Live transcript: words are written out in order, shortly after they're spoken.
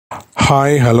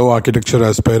Hi, hello architecture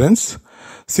aspirants.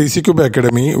 CCCube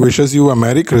Academy wishes you a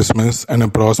Merry Christmas and a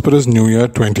prosperous New Year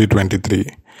 2023.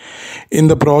 In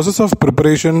the process of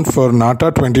preparation for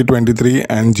Nata 2023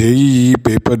 and JEE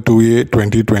Paper-2A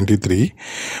 2023,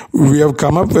 we have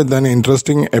come up with an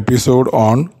interesting episode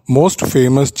on most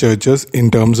famous churches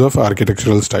in terms of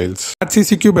architectural styles. At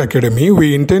CCCube Academy,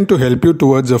 we intend to help you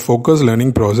towards a focused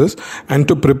learning process and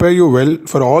to prepare you well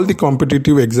for all the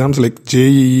competitive exams like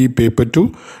JEE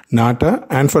Paper-2, Nata,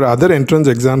 and for other entrance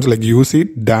exams like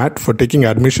UC, DAT for taking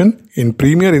admission in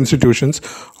premier institutions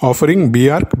offering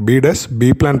B.Arch, B.Des,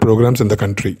 B-Plan programs in the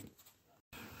country.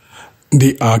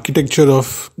 The architecture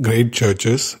of great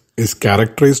churches is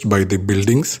characterized by the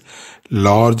buildings'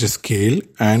 large scale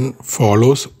and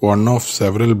follows one of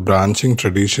several branching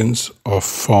traditions of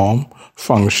form,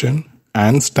 function,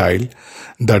 and style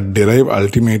that derive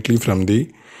ultimately from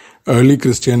the early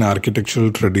Christian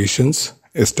architectural traditions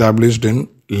established in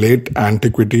late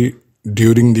antiquity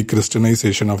during the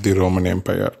Christianization of the Roman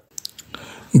Empire.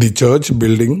 The church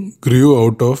building grew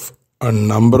out of a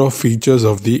number of features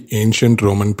of the ancient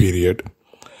Roman period.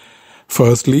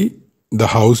 Firstly, the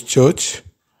house church,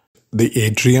 the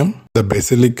atrium, the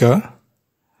basilica,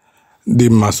 the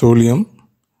mausoleum,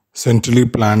 centrally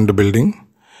planned building,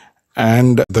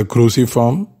 and the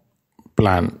cruciform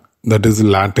plan, that is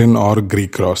Latin or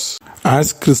Greek cross.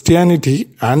 As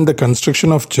Christianity and the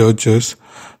construction of churches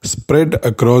spread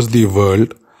across the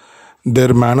world,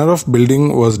 their manner of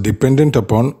building was dependent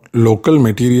upon local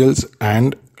materials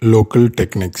and local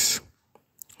techniques.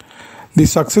 The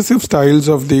successive styles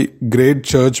of the great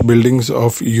church buildings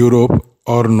of Europe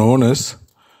are known as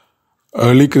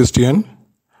Early Christian,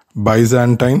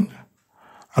 Byzantine,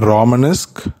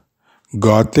 Romanesque,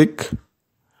 Gothic,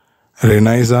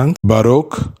 Renaissance,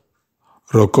 Baroque,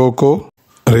 Rococo,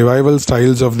 revival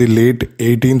styles of the late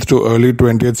 18th to early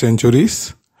 20th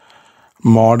centuries,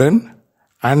 modern,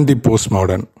 and the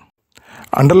postmodern.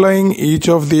 Underlying each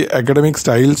of the academic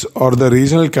styles are the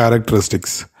regional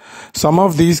characteristics. Some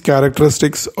of these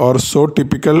characteristics are so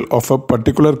typical of a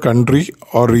particular country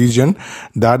or region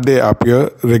that they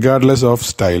appear regardless of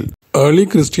style. Early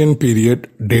Christian period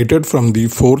dated from the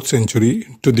 4th century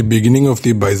to the beginning of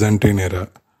the Byzantine era.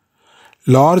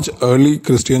 Large early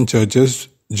Christian churches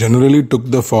generally took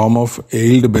the form of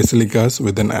aisle basilicas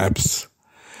with an apse.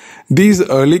 These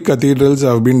early cathedrals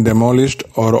have been demolished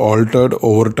or altered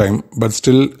over time but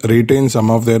still retain some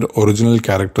of their original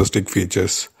characteristic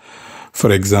features.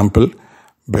 For example,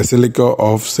 Basilica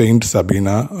of Saint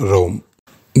Sabina, Rome.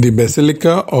 The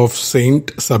Basilica of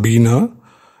Saint Sabina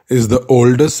is the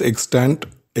oldest extant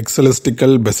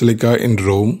ecclesiastical basilica in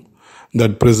Rome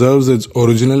that preserves its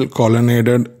original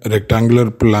colonnaded rectangular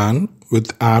plan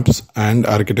with apse and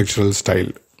architectural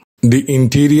style. The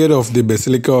interior of the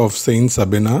Basilica of Saint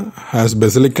Sabina has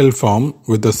basilical form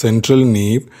with a central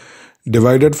nave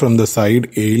divided from the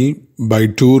side aisle by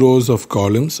two rows of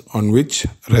columns on which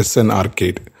rests an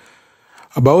arcade.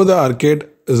 Above the arcade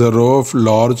is a row of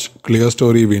large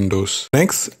clerestory windows.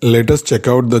 Next, let us check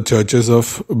out the churches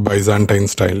of Byzantine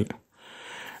style.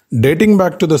 Dating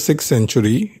back to the 6th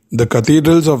century, the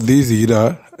cathedrals of this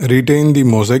era retain the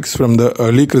mosaics from the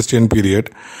early Christian period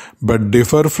but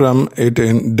differ from it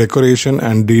in decoration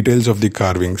and details of the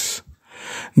carvings.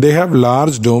 They have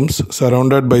large domes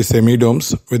surrounded by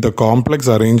semi-domes with a complex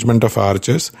arrangement of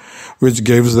arches which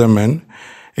gives them an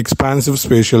expansive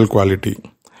spatial quality.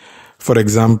 For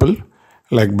example,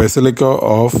 like Basilica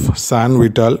of San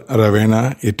Vital,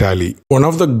 Ravenna, Italy. One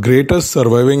of the greatest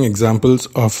surviving examples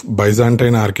of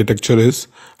Byzantine architecture is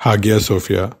Hagia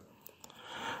Sophia.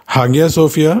 Hagia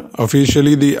Sophia,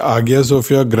 officially the Hagia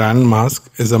Sophia Grand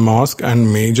Mosque, is a mosque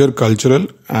and major cultural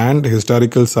and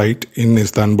historical site in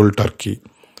Istanbul, Turkey.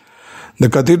 The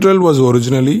cathedral was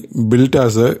originally built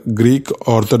as a Greek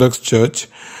Orthodox church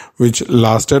which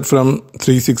lasted from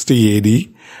 360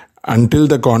 AD until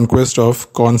the conquest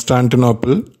of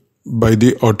Constantinople by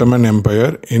the Ottoman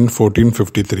Empire in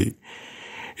 1453.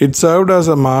 It served as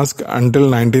a mosque until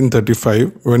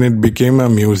 1935 when it became a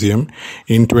museum.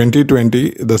 In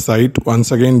 2020, the site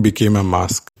once again became a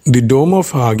mosque. The dome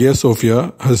of Hagia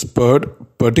Sophia has spurred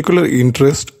particular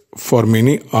interest for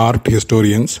many art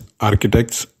historians,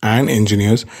 architects, and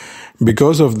engineers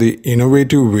because of the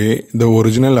innovative way the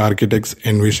original architects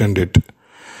envisioned it.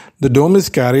 The dome is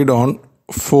carried on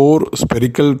 4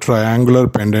 spherical triangular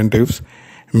pendentives,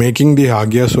 making the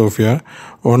Hagia Sophia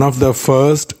one of the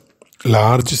first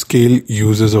large-scale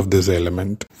uses of this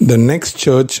element. The next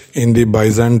church in the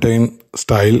Byzantine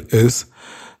style is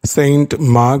St.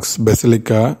 Mark's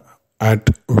Basilica at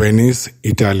Venice,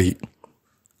 Italy.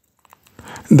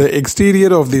 The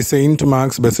exterior of the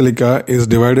𝐁.𝐀𝐫 Basilica is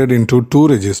divided into two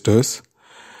registers.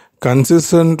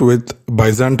 Consistent with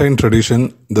Byzantine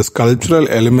tradition, the sculptural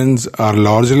elements are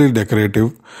largely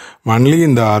decorative. Only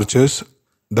in the arches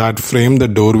that frame the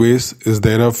doorways is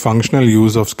there a functional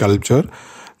use of sculpture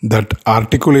that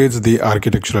articulates the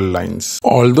architectural lines.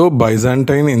 Although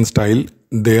Byzantine in style,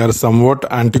 they are somewhat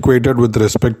antiquated with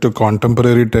respect to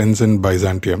contemporary trends in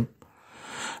Byzantium.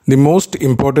 The most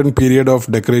important period of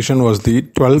decoration was the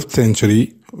 12th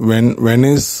century, when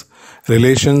Venice's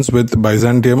relations with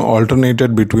Byzantium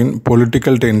alternated between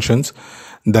political tensions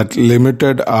that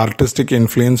limited artistic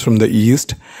influence from the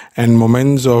East and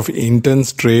moments of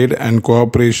intense trade and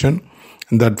cooperation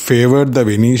that favored the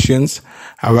Venetians'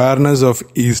 awareness of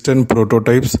Eastern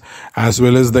prototypes as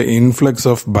well as the influx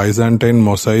of Byzantine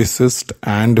mosaicists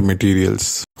and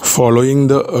materials. Following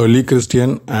the early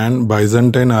Christian and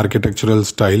Byzantine architectural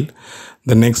style,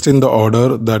 the next in the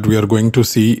order that we are going to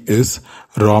see is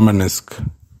Romanesque.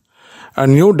 A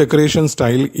new decoration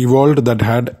style evolved that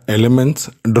had elements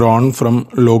drawn from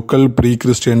local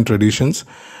pre-Christian traditions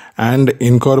and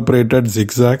incorporated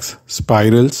zigzags,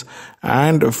 spirals,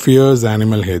 and fierce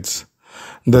animal heads.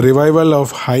 The revival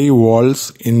of high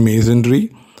walls in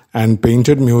masonry and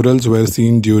painted murals were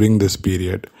seen during this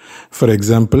period. For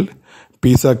example,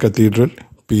 Pisa Cathedral,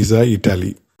 Pisa,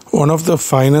 Italy. One of the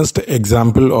finest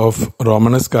examples of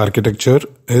Romanesque architecture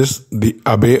is the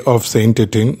Abbey of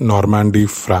Saint-Étienne, Normandy,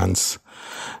 France.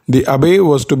 The abbey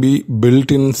was to be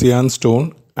built in Sian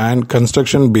stone and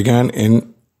construction began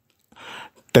in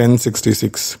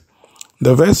 1066.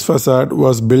 The west facade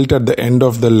was built at the end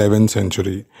of the 11th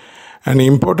century. An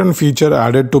important feature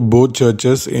added to both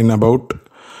churches in about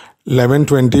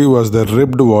 1120 was the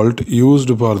ribbed vault used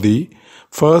for the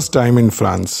first time in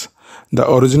France. The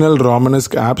original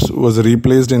Romanesque apse was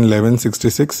replaced in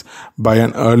 1166 by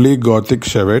an early Gothic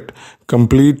chevet,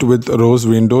 complete with rose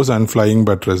windows and flying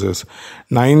buttresses.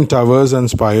 9 towers and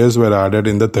spires were added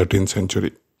in the 13th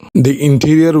century. The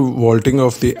interior vaulting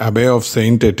of the Abbey of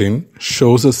Saint-Étienne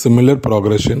shows a similar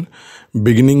progression,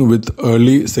 beginning with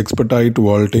early sexpeptite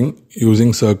vaulting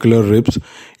using circular ribs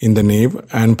in the nave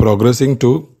and progressing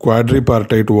to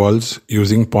quadripartite walls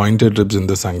using pointed ribs in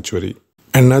the sanctuary.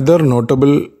 Another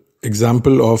notable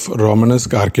example of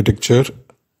Romanesque architecture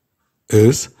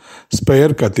is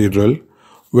Speyer Cathedral,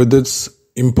 with its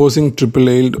imposing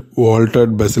triple-aisled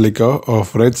vaulted basilica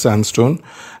of red sandstone,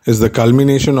 is the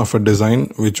culmination of a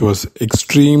design which was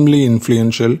extremely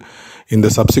influential in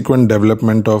the subsequent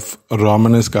development of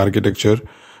Romanesque architecture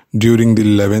during the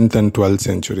 11th and 12th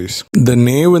centuries. The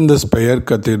nave in the Speyer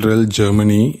Cathedral,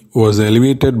 Germany, was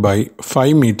elevated by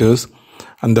 5 meters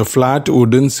and the flat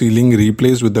wooden ceiling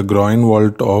replaced with the groin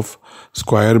vault of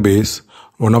square base,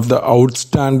 one of the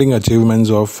outstanding achievements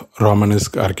of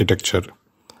Romanesque architecture.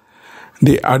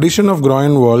 The addition of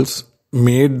groin walls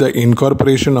made the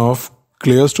incorporation of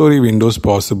clerestory windows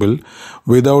possible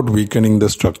without weakening the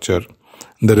structure.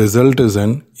 The result is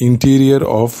an interior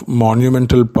of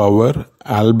monumental power,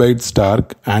 albeit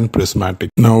stark and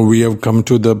prismatic. Now we have come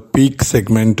to the peak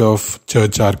segment of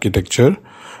church architecture,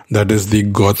 that is the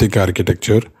Gothic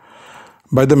architecture.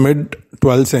 By the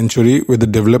mid-12th century, with the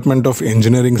development of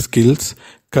engineering skills,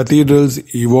 cathedrals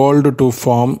evolved to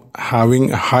form having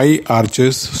high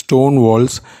arches, stone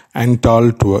walls, and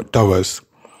tall towers.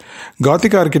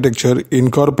 Gothic architecture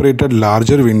incorporated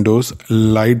larger windows,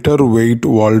 lighter weight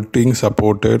vaulting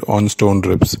supported on stone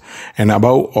ribs, and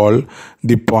above all,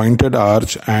 the pointed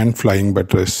arch and flying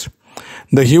buttress.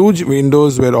 The huge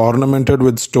windows were ornamented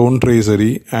with stone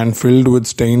tracery and filled with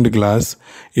stained glass,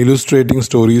 illustrating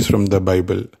stories from the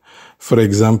Bible. For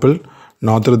example,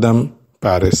 Notre Dame,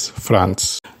 Paris,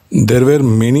 France. There were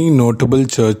many notable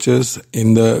churches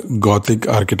in the Gothic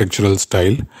architectural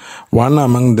style. One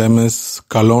among them is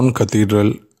Cologne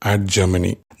Cathedral at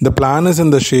Germany. The plan is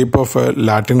in the shape of a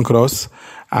Latin cross,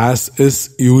 as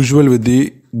is usual with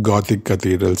the Gothic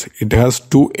cathedrals. It has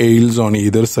 2 aisles on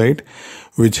either side,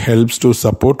 which helps to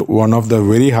support one of the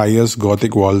very highest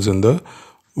Gothic walls in the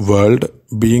world,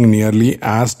 being nearly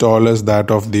as tall as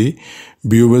that of the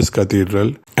Beauvais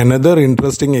Cathedral. Another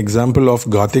interesting example of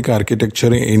Gothic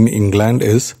architecture in England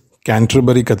is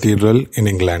Canterbury Cathedral in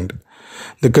England.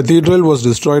 The cathedral was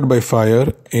destroyed by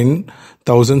fire in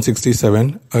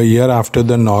 1067, a year after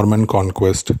the Norman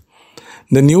conquest.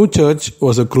 The new church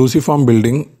was a cruciform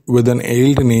building with an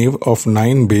aisled nave of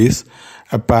 9 bays,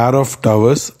 a pair of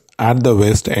towers at the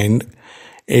west end,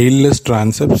 aisle-less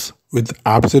transepts with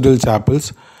apsidal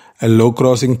chapels, a low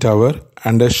crossing tower,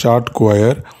 and a short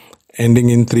choir ending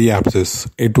in 3 apses.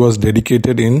 It was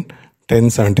dedicated in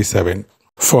 1077.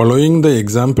 Following the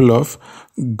example of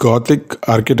Gothic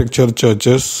architecture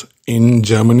churches in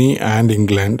Germany and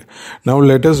England. Now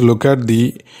let us look at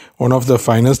one of the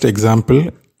finest example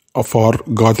for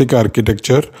Gothic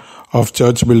architecture of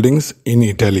church buildings in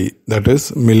Italy, that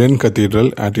is Milan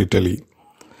Cathedral at Italy.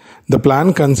 The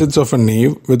plan consists of a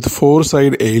nave with 4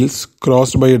 side aisles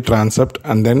crossed by a transept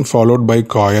and then followed by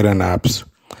choir and apse.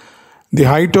 The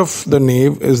height of the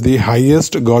nave is the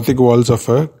highest Gothic walls of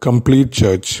a complete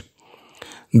church.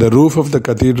 The roof of the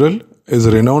cathedral is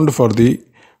renowned for the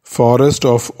forest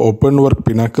of openwork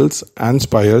pinnacles and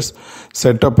spires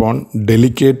set upon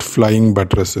delicate flying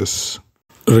buttresses.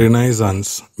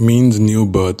 Renaissance means new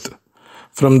birth.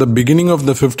 From the beginning of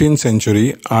the 15th century,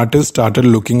 artists started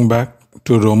looking back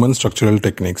to Roman structural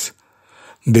techniques.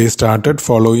 They started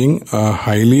following a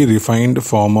highly refined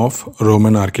form of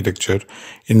Roman architecture,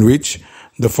 in which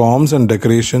the forms and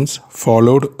decorations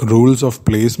followed rules of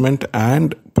placement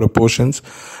and proportions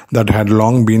that had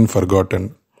long been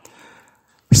forgotten.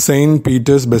 St.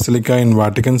 Peter's Basilica in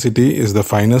Vatican City is the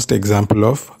finest example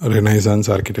of Renaissance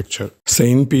architecture.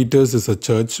 St. Peter's is a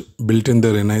church built in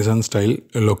the Renaissance style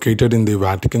located in the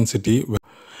Vatican City.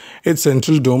 Its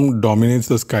central dome dominates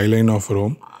the skyline of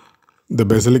Rome. The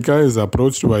basilica is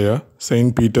approached via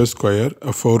St. Peter's Square,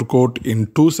 a forecourt in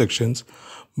 2 sections,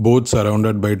 both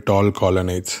surrounded by tall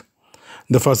colonnades.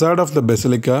 The facade of the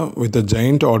basilica, with a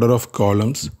giant order of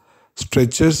columns,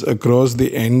 stretches across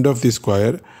the end of the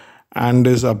square and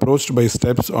is approached by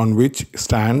steps on which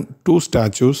stand 2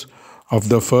 statues of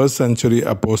the 1st century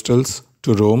apostles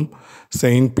to Rome,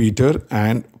 Saint Peter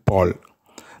and Paul.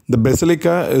 The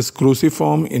basilica is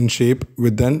cruciform in shape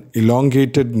with an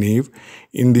elongated nave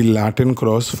in the Latin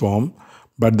cross form,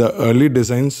 but the early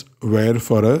designs were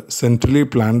for a centrally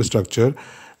planned structure,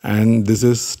 and this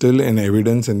is still in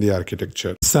evidence in the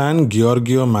architecture. San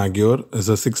Giorgio Maggiore is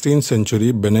a 16th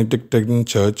century Benedictine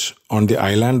church on the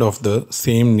island of the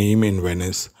same name in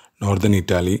Venice, northern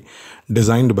Italy,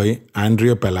 designed by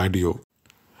Andrea Palladio.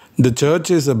 The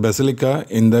church is a basilica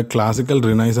in the classical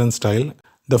Renaissance style.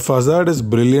 The facade is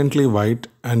brilliantly white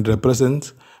and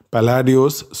represents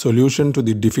Palladio's solution to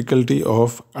the difficulty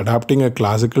of adapting a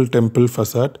classical temple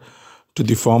facade to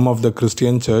the form of the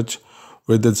Christian church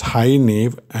with its high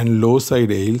nave and low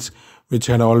side aisles, which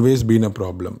had always been a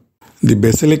problem. The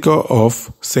Basilica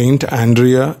of Saint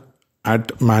Andrea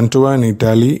at Mantua in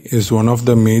Italy is one of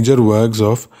the major works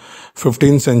of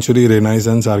 15th century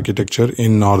Renaissance architecture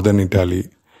in northern Italy.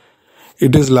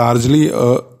 It is largely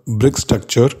a brick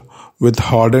structure with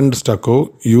hardened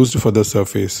stucco used for the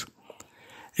surface.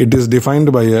 It is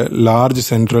defined by a large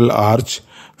central arch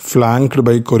flanked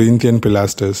by Corinthian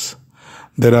pilasters.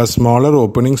 There are smaller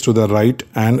openings to the right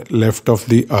and left of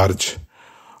the arch.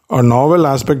 A novel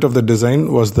aspect of the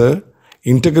design was the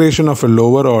integration of a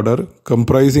lower order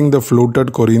comprising the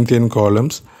fluted Corinthian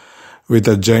columns with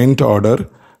a giant order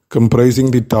comprising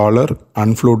the taller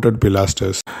unfluted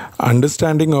pilasters.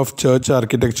 Understanding of church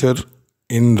architecture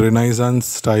in Renaissance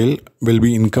style will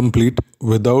be incomplete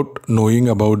without knowing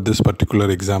about this particular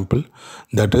example,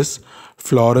 that is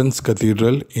Florence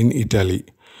Cathedral in Italy.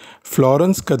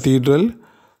 Florence Cathedral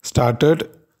started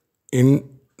in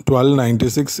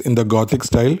 1296 in the Gothic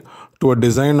style to a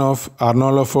design of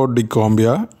Arnolfo di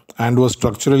Combia and was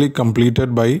structurally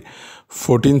completed by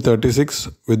 1436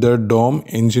 with a dome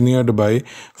engineered by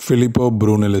Filippo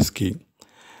Brunelleschi.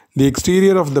 The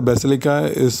exterior of the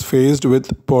basilica is faced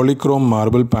with polychrome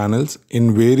marble panels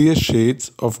in various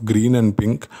shades of green and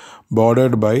pink,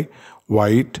 bordered by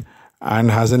white,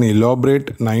 and has an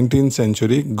elaborate 19th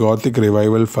century Gothic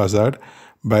revival facade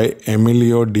by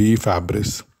Emilio di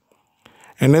Fabris.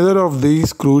 Another of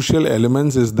these crucial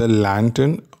elements is the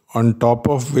lantern, on top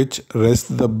of which rests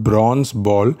the bronze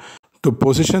ball. To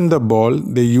position the ball,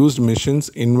 they used machines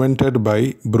invented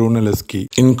by Brunelleschi.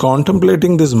 In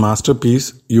contemplating this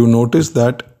masterpiece, you notice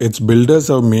that its builders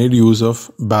have made use of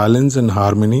balance and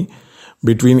harmony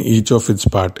between each of its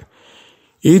parts.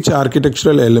 Each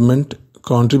architectural element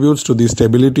contributes to the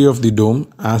stability of the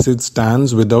dome as it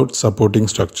stands without supporting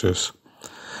structures.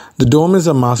 The dome is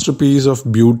a masterpiece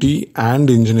of beauty and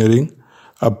engineering,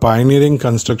 a pioneering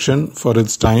construction for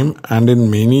its time, and in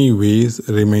many ways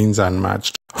remains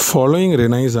unmatched. Following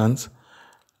Renaissance,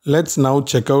 let's now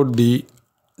check out the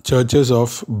churches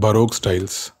of Baroque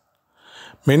styles.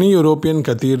 Many European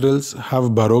cathedrals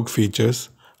have Baroque features,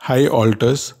 high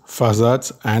altars,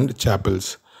 facades, and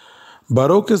chapels.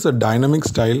 Baroque is a dynamic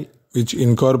style which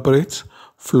incorporates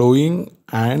flowing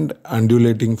and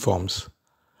undulating forms.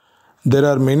 There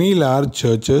are many large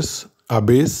churches,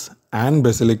 abbeys, and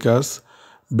basilicas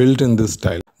built in this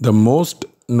style. The most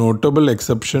notable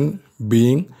exception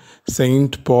being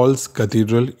St. Paul's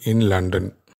Cathedral in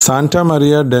London. Santa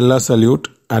Maria della Salute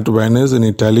at Venice in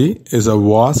Italy is a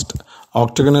vast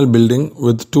octagonal building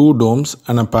with two domes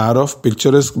and a pair of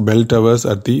picturesque bell towers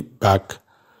at the back.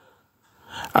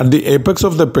 At the apex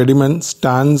of the pediment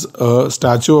stands a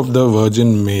statue of the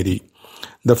Virgin Mary.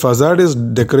 The facade is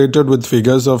decorated with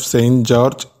figures of Saint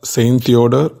George, Saint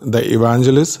Theodore, the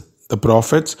Evangelists, the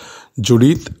Prophets,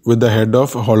 Judith with the head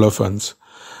of Holofernes.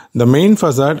 The main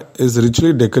facade is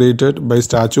richly decorated by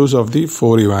statues of the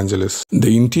four evangelists.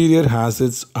 The interior has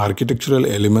its architectural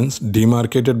elements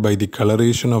demarcated by the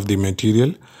coloration of the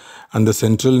material, and the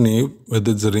central nave with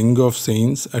its ring of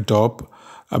saints atop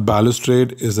a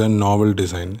balustrade is a novel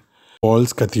design.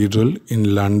 Paul's Cathedral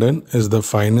in London is the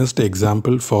finest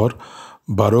example for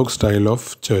Baroque style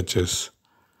of churches.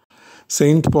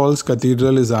 St. Paul's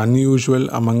Cathedral is unusual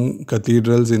among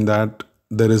cathedrals in that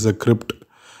there is a crypt,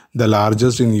 the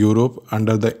largest in Europe,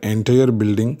 under the entire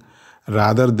building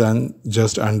rather than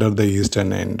just under the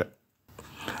eastern end.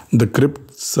 The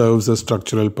crypt serves a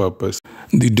structural purpose.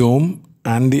 The dome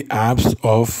and the apse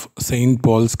of St.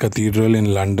 Paul's Cathedral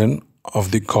in London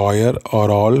of the choir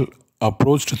are all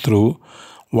approached through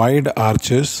wide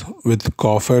arches with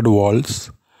coffered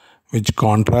walls, which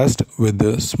contrast with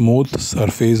the smooth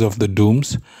surface of the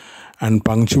domes and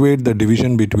punctuate the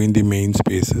division between the main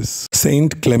spaces.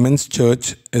 St. Clement's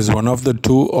Church is one of the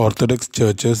two Orthodox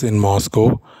churches in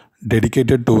Moscow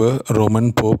dedicated to a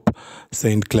Roman Pope,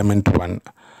 St. Clement I.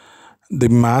 The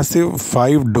massive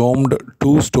five-domed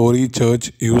two-story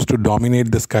church used to dominate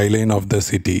the skyline of the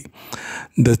city.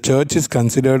 The church is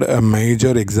considered a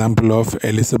major example of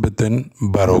Elizabethan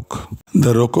Baroque.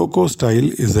 The Rococo style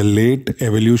is a late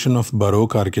evolution of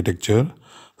Baroque architecture,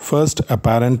 first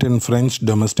apparent in French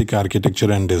domestic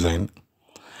architecture and design.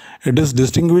 It is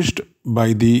distinguished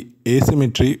by the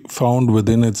asymmetry found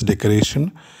within its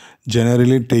decoration,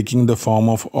 generally taking the form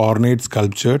of ornate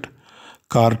sculptured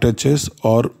cartouches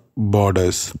or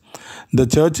borders. The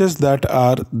churches that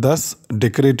are thus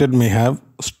decorated may have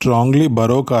strongly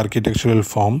Baroque architectural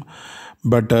form,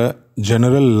 but a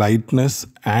general lightness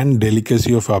and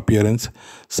delicacy of appearance,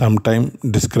 sometimes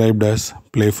described as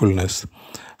playfulness.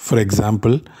 For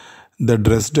example, the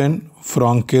Dresden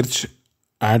Frauenkirche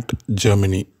at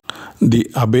Germany. The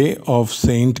Abbey of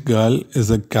St. Gall is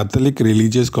a Catholic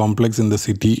religious complex in the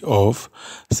city of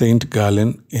St.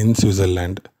 Gallen in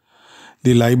Switzerland.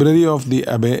 The library of the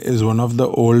Abbey is one of the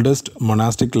oldest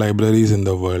monastic libraries in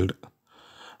the world.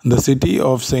 The city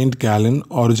of St. Gallen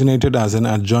originated as an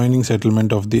adjoining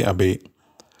settlement of the Abbey.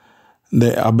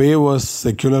 The Abbey was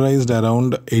secularized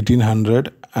around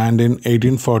 1800, and in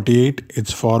 1848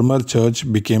 its former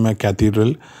church became a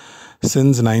cathedral.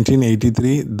 Since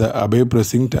 1983, the Abbey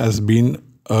precinct has been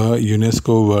a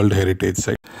UNESCO World Heritage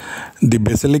Site. The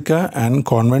Basilica and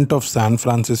Convent of San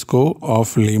Francisco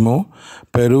of Lima,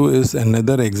 Peru is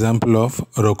another example of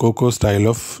Rococo style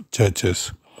of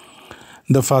churches.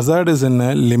 The facade is in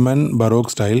a lemon Baroque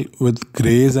style with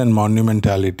grace and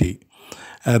monumentality.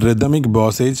 A rhythmic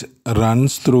bossage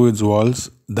runs through its walls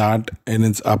that in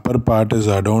its upper part is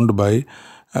adorned by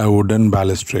a wooden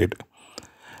balustrade.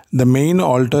 The main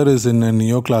altar is in a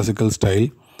neoclassical style.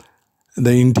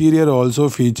 The interior also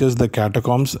features the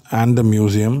catacombs and the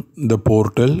museum, the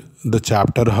portal, the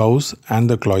chapter house and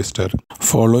the cloister.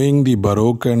 Following the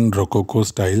Baroque and Rococo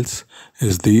styles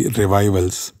is the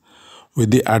revivals.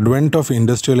 With the advent of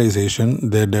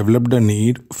industrialization, they developed a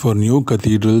need for new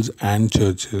cathedrals and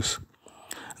churches.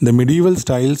 The medieval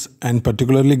styles, and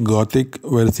particularly Gothic,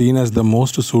 were seen as the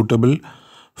most suitable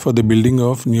for the building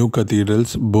of new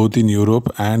cathedrals both in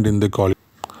Europe and in the colony.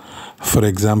 For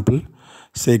example,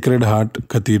 Sacred Heart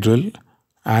Cathedral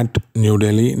at New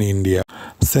Delhi in India.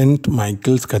 St.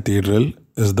 Michael's Cathedral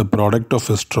is the product of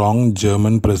a strong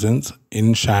German presence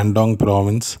in Shandong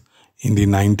province in the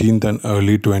 19th and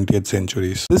early 20th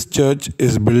centuries. This church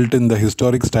is built in the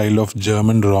historic style of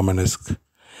German Romanesque.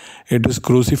 It is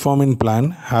cruciform in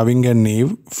plan, having a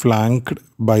nave flanked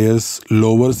by a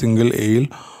lower single aisle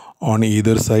on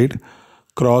either side,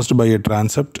 crossed by a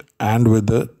transept and with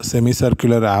a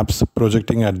semicircular apse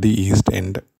projecting at the east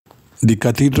end. The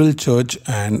Cathedral Church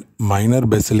and minor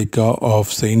Basilica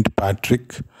of St.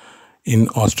 Patrick in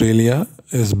Australia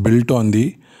is built on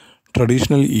the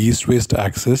traditional east-west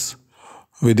axis,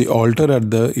 with the altar at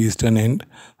the eastern end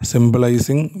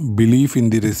symbolizing belief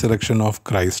in the resurrection of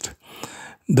Christ.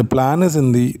 The plan is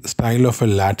in the style of a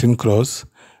Latin cross,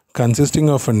 consisting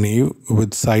of a nave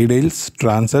with side aisles,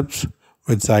 transepts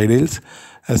with side aisles,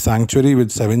 a sanctuary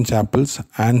with 7 chapels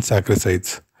and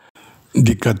sacraments.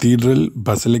 The Cathedral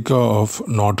Basilica of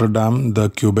Notre Dame de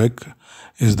Quebec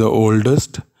is the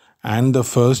oldest and the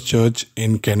first church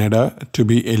in Canada to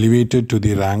be elevated to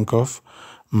the rank of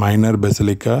minor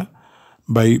basilica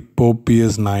by Pope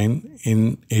Pius IX in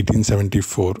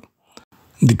 1874.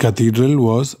 The cathedral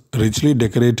was richly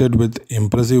decorated with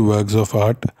impressive works of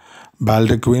art,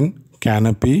 baldachin,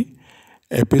 canopy,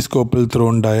 episcopal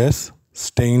throne dais,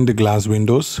 stained glass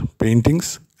windows,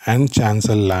 paintings, and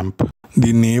chancel lamp.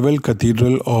 The naval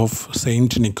cathedral of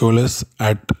St. Nicholas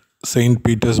at St.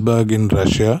 Petersburg in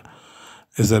Russia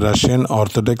is a Russian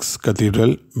Orthodox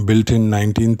cathedral built in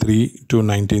 1903 to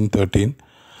 1913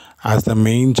 as the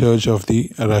main church of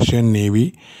the Russian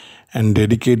Navy and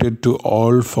dedicated to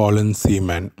all fallen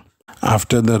seamen.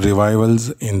 After the revivals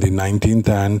in the 19th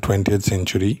and 20th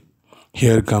century,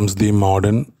 here comes the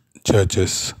modern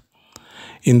churches.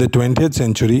 In the 20th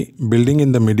century, building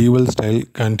in the medieval style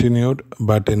continued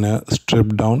but in a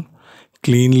stripped down,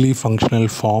 cleanly functional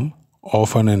form,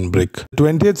 often in brick. The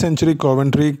 20th century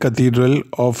Coventry Cathedral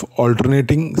of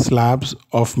alternating slabs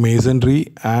of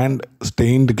masonry and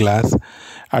stained glass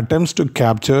attempts to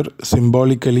capture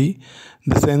symbolically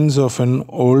the sense of an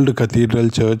old cathedral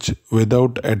church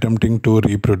without attempting to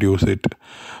reproduce it.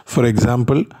 For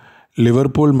example,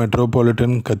 Liverpool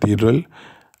Metropolitan Cathedral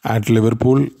at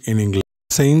Liverpool in England.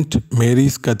 St.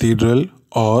 Mary's Cathedral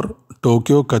or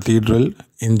Tokyo Cathedral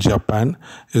in Japan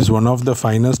is one of the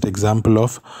finest examples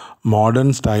of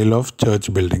modern style of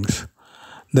church buildings.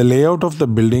 The layout of the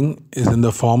building is in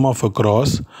the form of a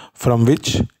cross from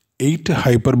which 8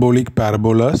 hyperbolic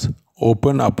parabolas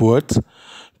open upwards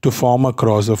to form a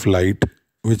cross of light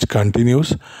which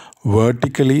continues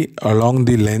vertically along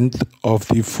the length of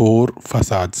the 4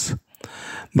 facades.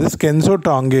 This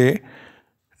𝐁.𝐀𝐫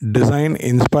design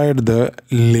inspired the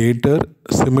later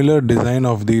similar design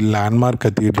of the landmark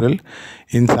cathedral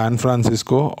in San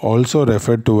Francisco, also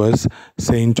referred to as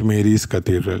St. Mary's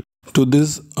Cathedral. To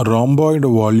this rhomboid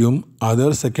volume,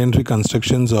 other secondary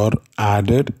constructions are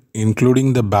added,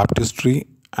 including the baptistry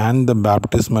and the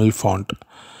baptismal font.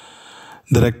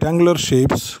 The rectangular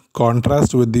shapes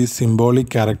contrast with the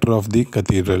symbolic character of the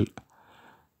cathedral.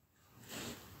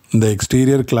 The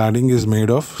exterior cladding is made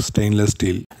of stainless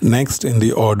steel. Next in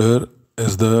the order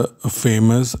is the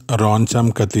famous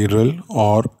Roncham Cathedral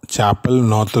or Chapel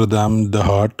Notre Dame de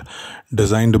Heart,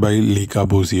 designed by Le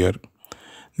Corbusier.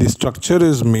 The structure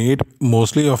is made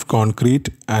mostly of concrete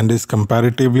and is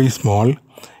comparatively small,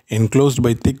 enclosed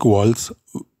by thick walls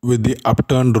with the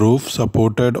upturned roof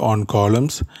supported on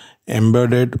columns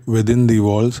embedded within the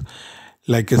walls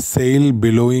like a sail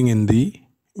billowing in the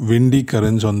windy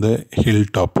currents on the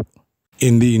hilltop.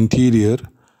 In the interior,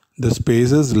 the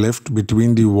spaces left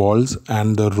between the walls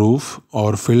and the roof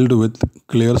are filled with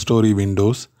clerestory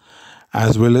windows,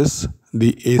 as well as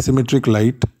the asymmetric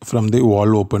light from the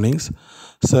wall openings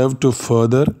serve to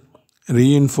further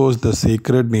reinforce the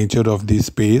sacred nature of the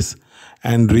space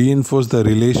and reinforce the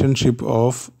relationship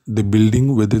of the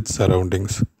building with its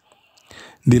surroundings.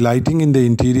 The lighting in the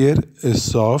interior is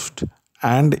soft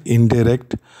and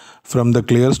indirect from the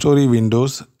clerestory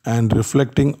windows and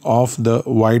reflecting off the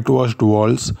whitewashed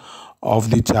walls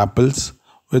of the chapels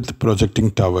with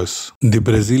projecting towers. The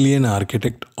Brazilian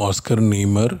architect Oscar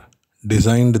Niemeyer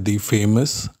designed the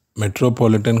famous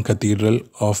Metropolitan Cathedral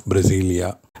of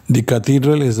Brasilia. The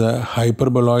cathedral is a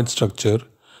hyperboloid structure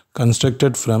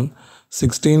constructed from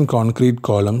 16 concrete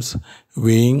columns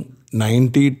weighing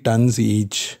 90 tons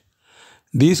each.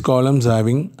 These columns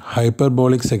having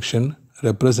hyperbolic section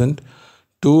represent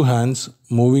 2 hands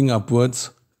moving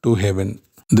upwards to heaven.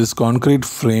 This concrete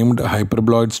framed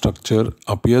hyperboloid structure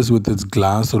appears with its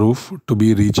glass roof to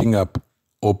be reaching up,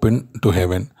 open to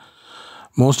heaven.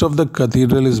 Most of the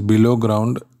cathedral is below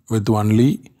ground with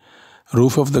only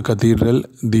roof of the cathedral,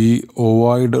 the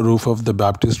ovoid roof of the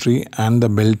baptistry and the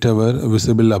bell tower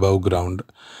visible above ground.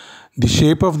 The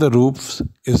shape of the roofs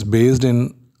is based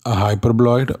in a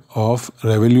hyperboloid of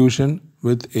revolution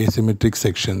with asymmetric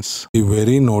sections. The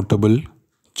very notable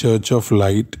Church of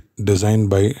Light designed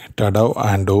by Tadao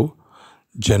Ando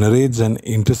generates an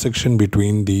intersection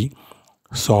between the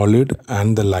solid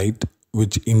and the light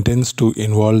which intends to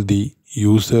involve the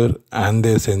user and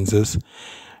their senses,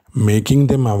 making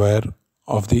them aware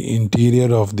of the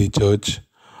interior of the church,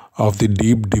 of the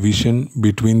deep division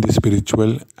between the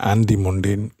spiritual and the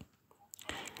mundane.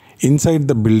 Inside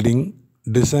the building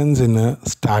descends in a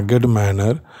staggered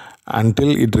manner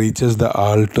until it reaches the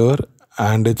altar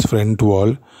and its front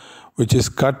wall, which is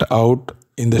cut out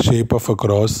in the shape of a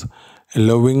cross,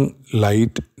 allowing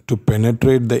light to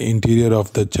penetrate the interior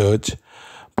of the church,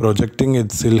 projecting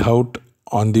its silhouette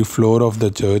on the floor of the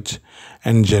church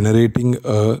and generating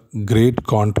a great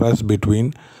contrast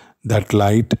between that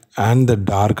light and the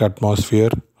dark atmosphere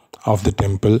of the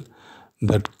temple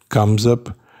that comes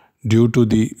up due to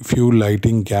the few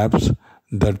lighting gaps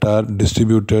that are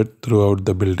distributed throughout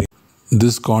the building.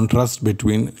 This contrast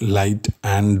between light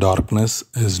and darkness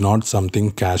is not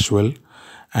something casual,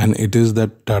 and it is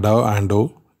that Tadao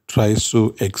Ando tries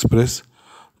to express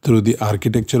through the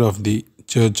architecture of the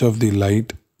Church of the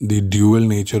Light, the dual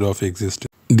nature of existence.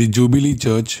 The Jubilee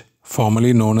Church,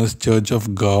 formerly known as Church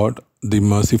of God, the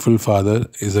Merciful Father,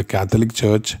 is a Catholic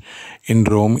church in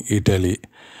Rome, Italy.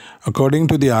 According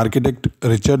to the architect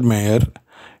Richard Mayer,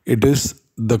 it is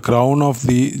the crown of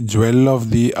the jewel of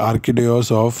the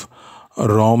Archdiocese of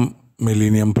Rome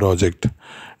Millennium Project.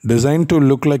 Designed to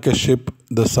look like a ship,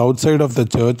 the south side of the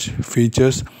church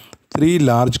features 3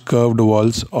 large curved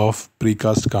walls of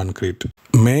precast concrete.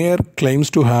 Mayer claims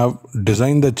to have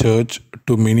designed the church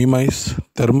to minimize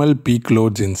thermal peak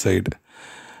loads inside.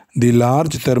 The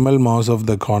large thermal mass of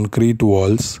the concrete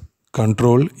walls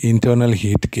control internal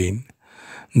heat gain.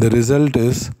 The result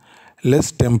is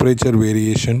less temperature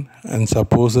variation and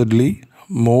supposedly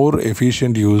more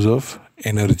efficient use of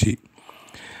energy.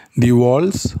 The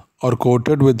walls are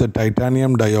coated with a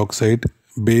titanium dioxide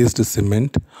based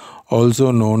cement,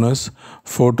 also known as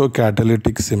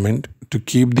photocatalytic cement, to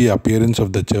keep the appearance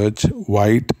of the church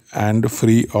white and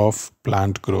free of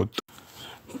plant growth.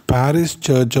 Paris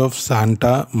Church of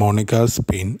Santa Monica,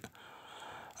 Spain.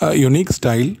 A unique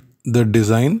style, the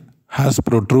design has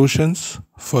protrusions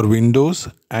for windows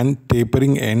and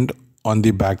tapering end on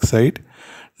the backside,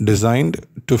 designed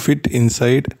to fit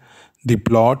inside the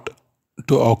plot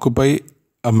to occupy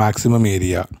a maximum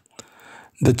area.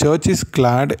 The church is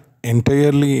clad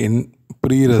entirely in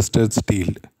pre-rusted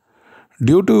steel.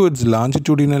 Due to its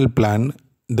longitudinal plan,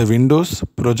 the windows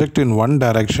project in one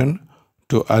direction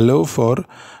to allow for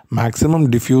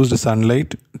maximum diffused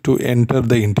sunlight to enter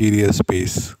the interior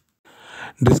space.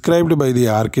 Described by the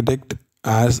architect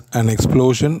as an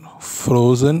explosion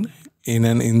frozen in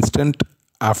an instant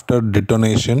after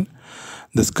detonation,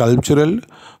 the sculptural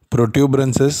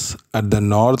protuberances at the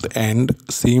north end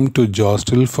seem to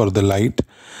jostle for the light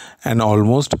and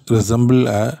almost resemble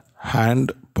a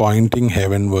hand pointing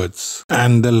heavenwards.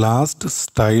 And the last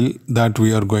style that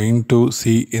we are going to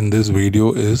see in this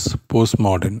video is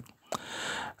postmodern.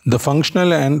 The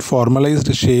functional and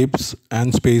formalized shapes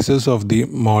and spaces of the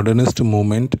modernist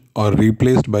movement are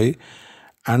replaced by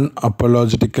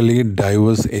unapologetically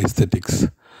diverse aesthetics.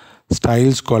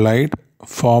 Styles collide,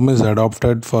 form is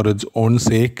adopted for its own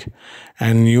sake,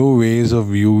 and new ways of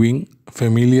viewing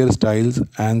familiar styles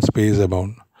and space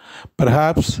abound.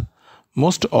 Perhaps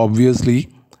most obviously,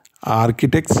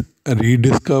 architects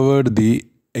rediscovered the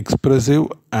expressive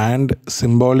and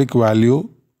symbolic value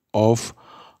of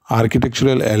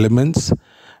architectural elements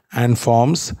and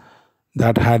forms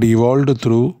that had evolved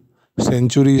through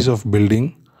centuries of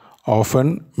building,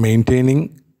 often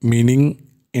maintaining meaning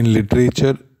in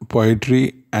literature,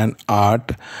 poetry, and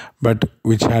art, but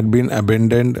which had been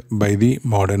abandoned by the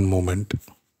modern movement.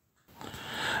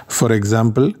 For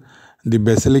example, the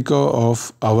Basilica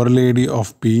of Our Lady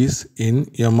of Peace in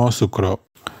Yamoussoukro,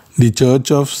 the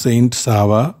Church of Saint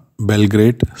Sava,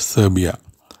 Belgrade, Serbia.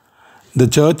 The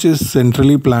church is a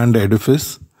centrally planned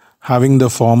edifice having the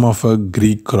form of a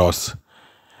Greek cross.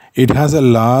 It has a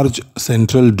large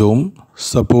central dome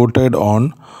supported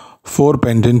on 4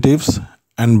 pendentives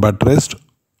and buttressed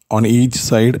on each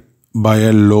side by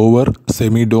a lower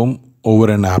semidome over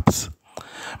an apse.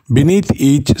 Beneath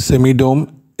each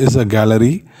semidome is a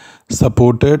gallery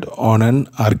supported on an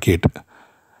arcade.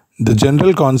 The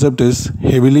general concept is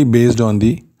heavily based on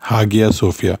the Hagia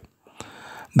Sophia.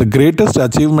 The greatest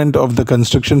achievement of the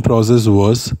construction process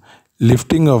was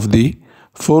lifting of the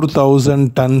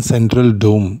 4,000-ton central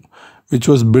dome, which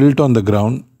was built on the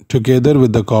ground together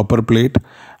with the copper plate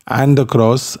and the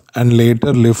cross and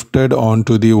later lifted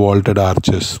onto the vaulted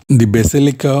arches. The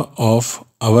Basilica of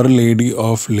Our Lady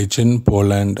of Lichen,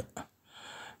 Poland.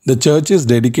 The church is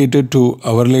dedicated to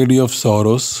Our Lady of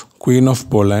Sorrows, Queen of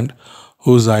Poland,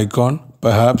 whose icon,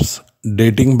 perhaps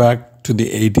dating back to the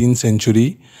 18th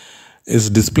century, is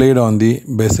displayed on the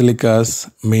basilica's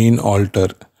main altar.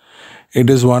 It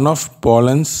is one of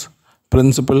Poland's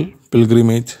principal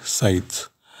pilgrimage sites,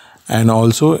 and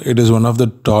also it is one of the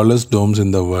tallest domes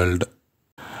in the world.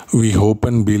 We hope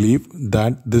and believe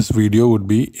that this video would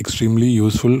be extremely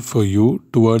useful for you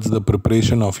towards the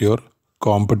preparation of your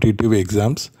competitive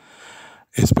exams,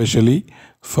 especially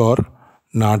for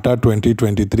Nata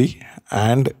 2023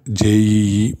 and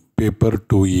JEE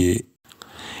Paper-2A.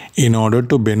 In order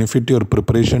to benefit your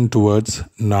preparation towards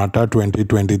Nata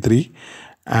 2023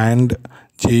 and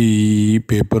JEE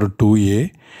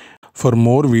Paper-2A, for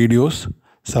more videos,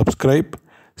 subscribe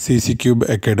CCCube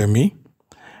Academy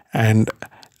and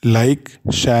like,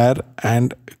 share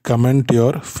and comment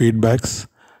your feedbacks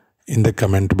in the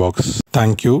comment box.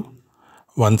 Thank you.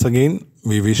 Once again,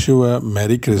 we wish you a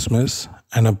Merry Christmas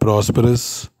and a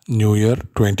prosperous New Year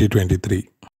 2023.